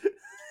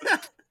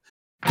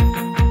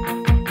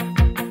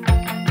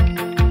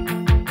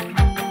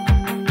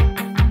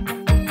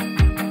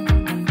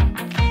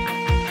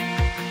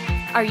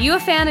 Are you a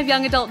fan of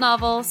young adult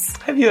novels?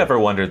 Have you ever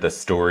wondered the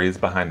stories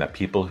behind the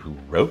people who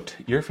wrote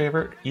your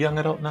favorite young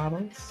adult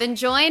novels? Then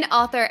join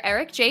author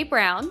Eric J.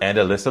 Brown And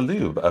Alyssa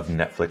Lube of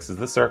Netflix's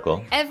The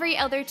Circle. every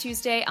other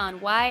Tuesday on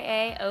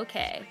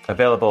YAOK.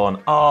 Available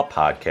on all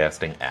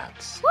podcasting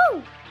apps.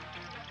 Woo!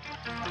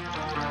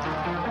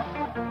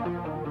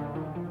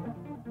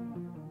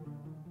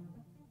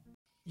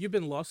 You've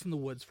been lost in the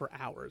woods for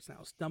hours now,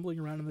 stumbling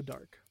around in the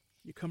dark.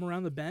 You come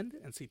around the bend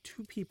and see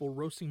two people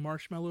roasting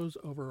marshmallows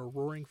over a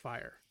roaring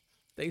fire.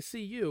 They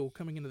see you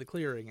coming into the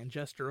clearing and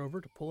gesture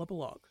over to pull up a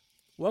log.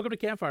 Welcome to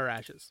Campfire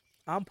Ashes.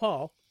 I'm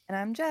Paul. And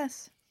I'm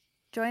Jess.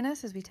 Join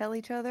us as we tell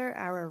each other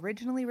our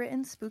originally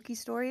written spooky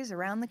stories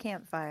around the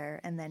campfire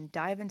and then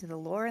dive into the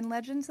lore and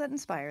legends that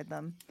inspired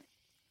them.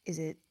 Is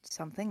it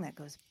something that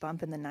goes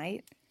bump in the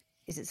night?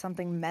 Is it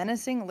something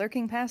menacing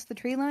lurking past the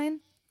tree line?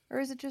 Or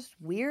is it just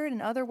weird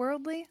and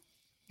otherworldly?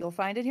 You'll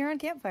find it here on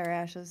Campfire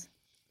Ashes.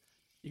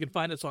 You can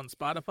find us on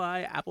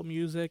Spotify, Apple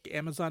Music,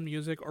 Amazon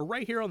Music, or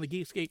right here on the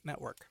Geekscape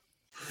Network.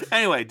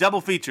 Anyway, double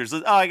features.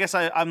 Oh, I guess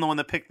I'm the one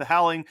that picked the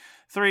Howling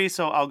 3,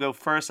 so I'll go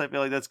first. I feel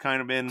like that's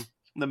kind of been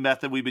the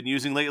method we've been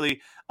using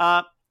lately.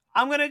 I'm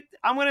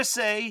gonna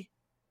say,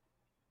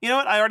 you know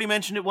what? I already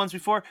mentioned it once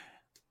before.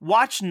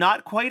 Watch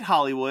Not Quite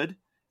Hollywood,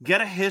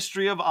 get a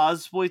history of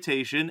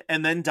Ozploitation,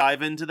 and then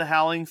dive into the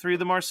Howling 3.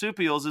 The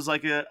Marsupials is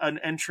like an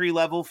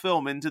entry-level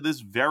film into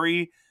this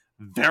very,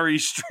 very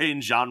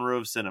strange genre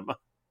of cinema.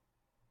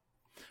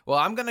 Well,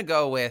 I'm going to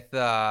go with,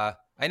 I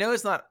know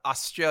it's not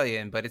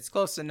Australian, but it's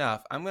close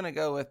enough. I'm going to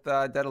go with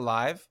Dead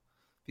Alive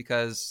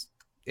because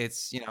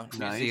it's, New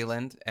Nice.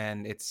 Zealand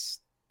and it's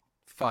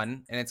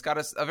fun. And it's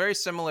got a very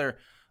similar,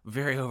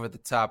 very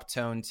over-the-top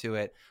tone to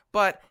it.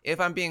 But if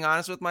I'm being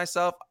honest with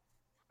myself,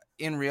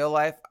 in real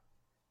life,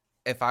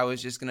 if I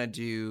was just going to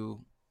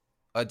do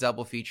a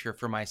double feature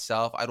for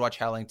myself, I'd watch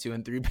Howling 2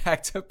 and 3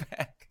 back to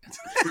back.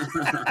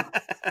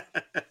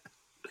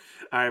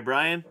 All right,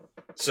 Brian.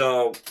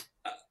 So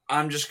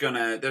I'm just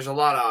gonna. There's a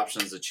lot of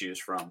options to choose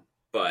from,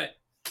 but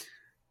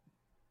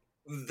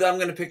I'm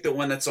gonna pick the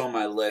one that's on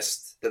my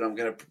list that I'm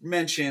gonna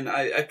mention.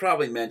 I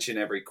probably mention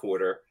every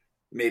quarter,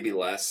 maybe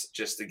less,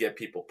 just to get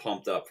people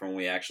pumped up from when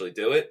we actually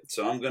do it.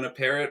 So I'm gonna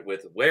pair it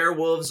with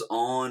Werewolves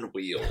on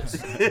Wheels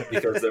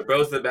because they're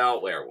both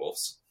about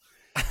werewolves.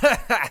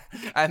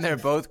 And they're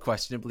both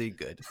questionably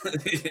good.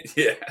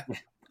 Yeah.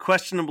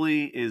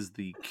 Questionably is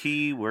the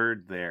key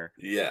word there.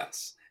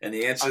 Yes. And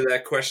the answer to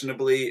that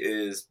questionably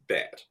is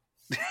bad.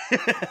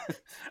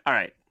 All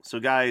right.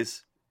 So,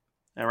 guys,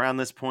 around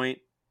this point,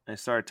 I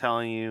start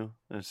telling you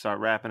and start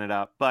wrapping it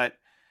up. But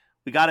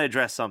we got to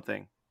address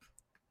something.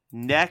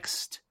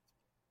 Next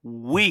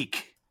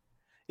week,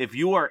 if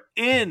you are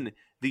in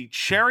the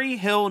Cherry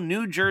Hill,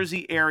 New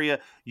Jersey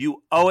area,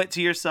 you owe it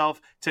to yourself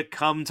to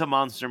come to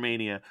Monster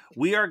Mania.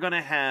 We are going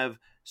to have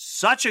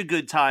such a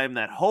good time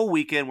that whole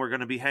weekend. We're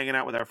going to be hanging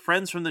out with our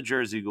friends from the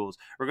Jersey Ghouls.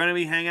 We're going to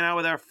be hanging out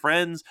with our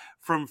friends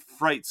from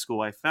Fright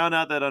School. I found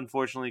out that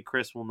unfortunately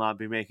Chris will not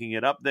be making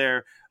it up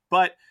there,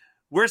 but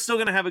we're still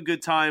going to have a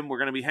good time. We're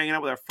going to be hanging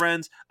out with our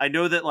friends. I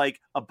know that like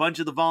a bunch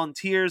of the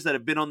volunteers that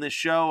have been on this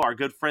show, our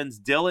good friends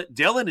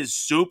Dylan is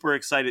super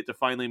excited to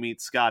finally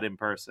meet Scott in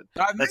person.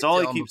 That's all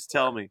he keeps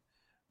telling me.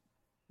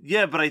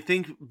 Yeah, but I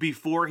think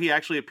before he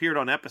actually appeared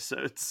on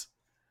episodes.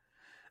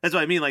 That's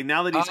what I mean. Like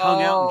now that he's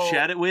hung out and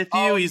chatted with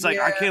you, he's like,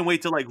 I can't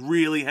wait to like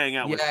really hang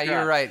out with Scott. Yeah,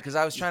 you're right. Because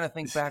I was trying to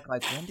think back,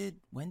 like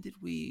when did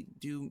we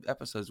do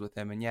episodes with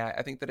him? And yeah,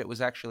 I think that it was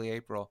actually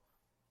April.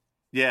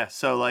 Yeah,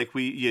 so like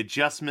you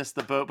just missed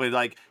the boat, but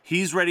like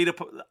he's ready to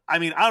put. I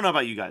mean, I don't know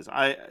about you guys.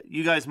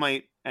 You guys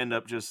might end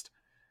up just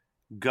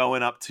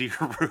going up to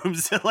your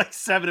rooms at like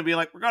 7 and being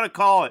like, we're gonna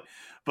call it,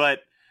 but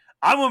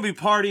I'm going to be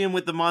partying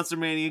with the Monster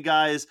Mania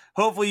guys.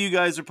 Hopefully you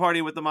guys are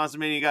partying with the Monster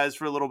Mania guys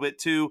for a little bit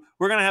too.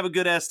 We're going to have a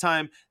good ass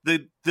time.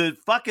 The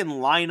fucking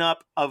lineup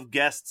of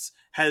guests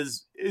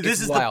this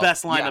is wild. The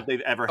best lineup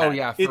they've ever had. Oh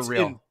yeah, for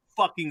real.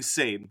 Fucking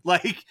insane.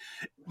 Like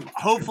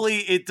hopefully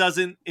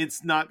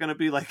it's not going to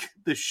be like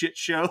the shit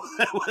show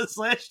that was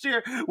last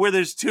year where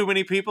there's too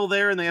many people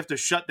there and they have to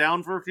shut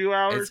down for a few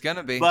hours. It's going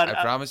to be. But,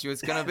 I promise you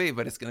it's going to be,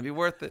 but it's going to be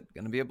worth it. It's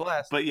going to be a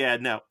blast. But yeah,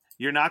 no.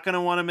 You're not going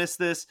to want to miss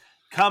this.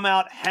 Come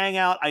out, hang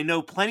out. I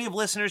know plenty of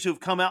listeners who've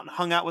come out and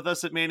hung out with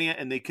us at Mania,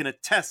 and they can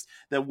attest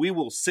that we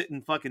will sit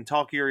and fucking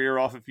talk your ear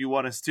off if you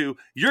want us to.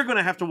 You're going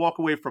to have to walk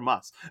away from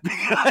us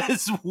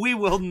because we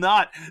will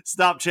not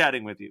stop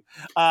chatting with you.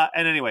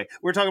 And anyway,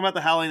 we're talking about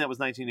The Howling. That was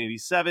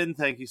 1987.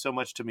 Thank you so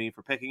much to me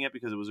for picking it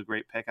because it was a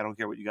great pick. I don't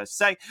care what you guys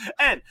say.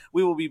 And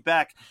we will be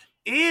back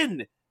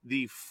in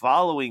the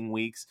following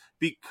weeks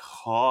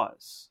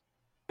because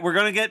we're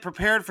going to get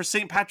prepared for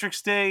St.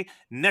 Patrick's Day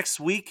next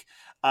week.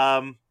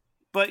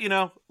 But,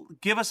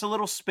 give us a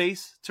little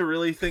space to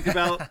really think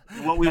about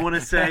what we want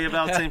to say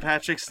about St.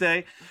 Patrick's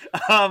Day.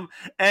 And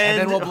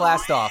then we'll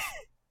blast off.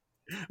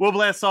 We'll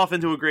blast off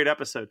into a great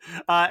episode.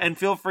 And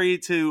feel free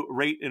to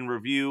rate and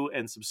review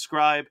and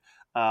subscribe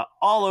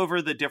all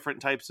over the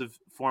different types of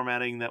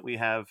formatting that we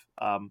have.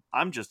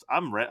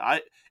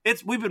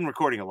 We've been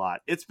recording a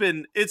lot.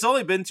 It's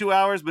only been 2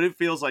 hours, but it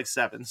feels like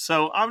 7.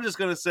 So I'm just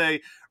going to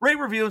say, rate,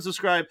 review, and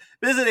subscribe.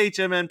 Visit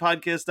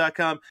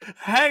hmnpodcast.com.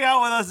 Hang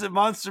out with us at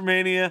Monster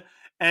Mania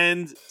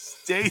and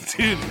stay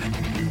tuned.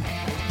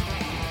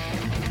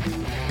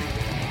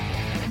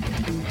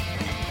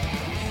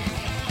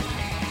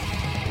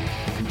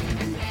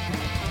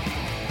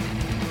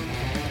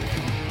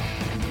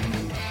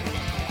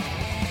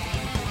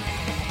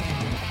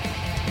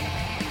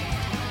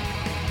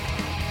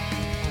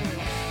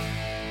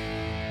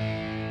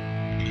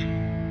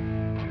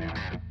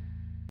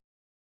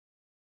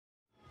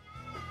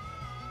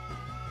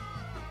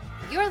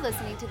 You're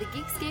listening to the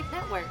Geekscape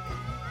Network.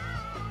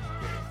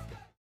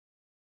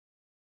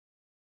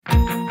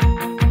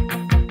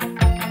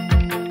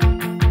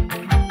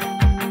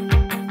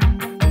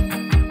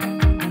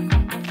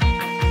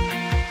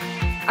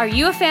 Are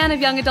you a fan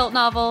of young adult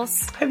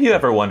novels? Have you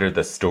ever wondered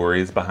the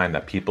stories behind the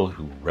people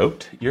who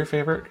wrote your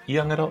favorite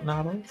young adult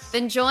novels?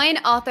 Then join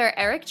author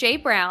Eric J.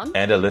 Brown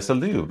And Alyssa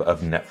Lube of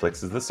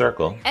Netflix's The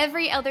Circle.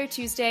 every other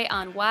Tuesday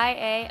on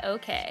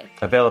YAOK.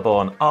 Available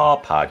on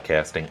all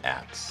podcasting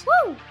apps.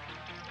 Woo!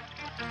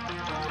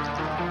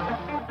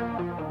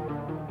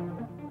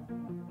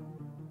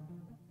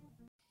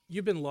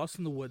 You've been lost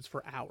in the woods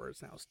for hours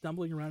now,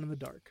 stumbling around in the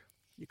dark.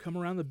 You come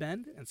around the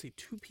bend and see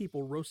two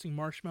people roasting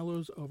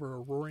marshmallows over a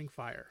roaring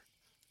fire.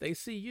 They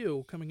see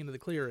you coming into the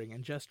clearing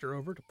and gesture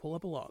over to pull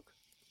up a log.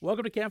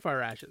 Welcome to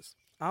Campfire Ashes.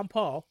 I'm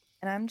Paul.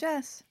 And I'm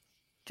Jess.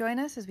 Join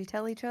us as we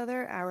tell each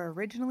other our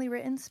originally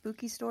written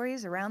spooky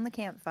stories around the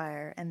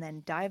campfire and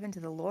then dive into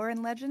the lore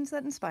and legends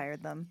that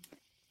inspired them.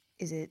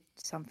 Is it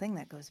something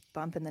that goes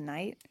bump in the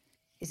night?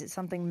 Is it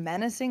something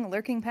menacing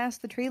lurking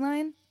past the tree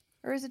line?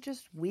 Or is it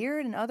just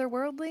weird and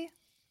otherworldly?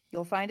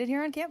 You'll find it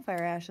here on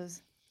Campfire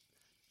Ashes.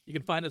 You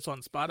can find us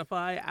on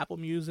Spotify, Apple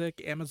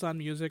Music, Amazon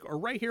Music, or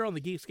right here on the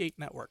Geekscape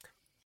Network.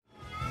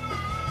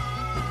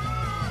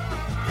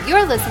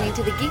 You're listening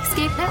to the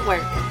Geekscape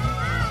Network.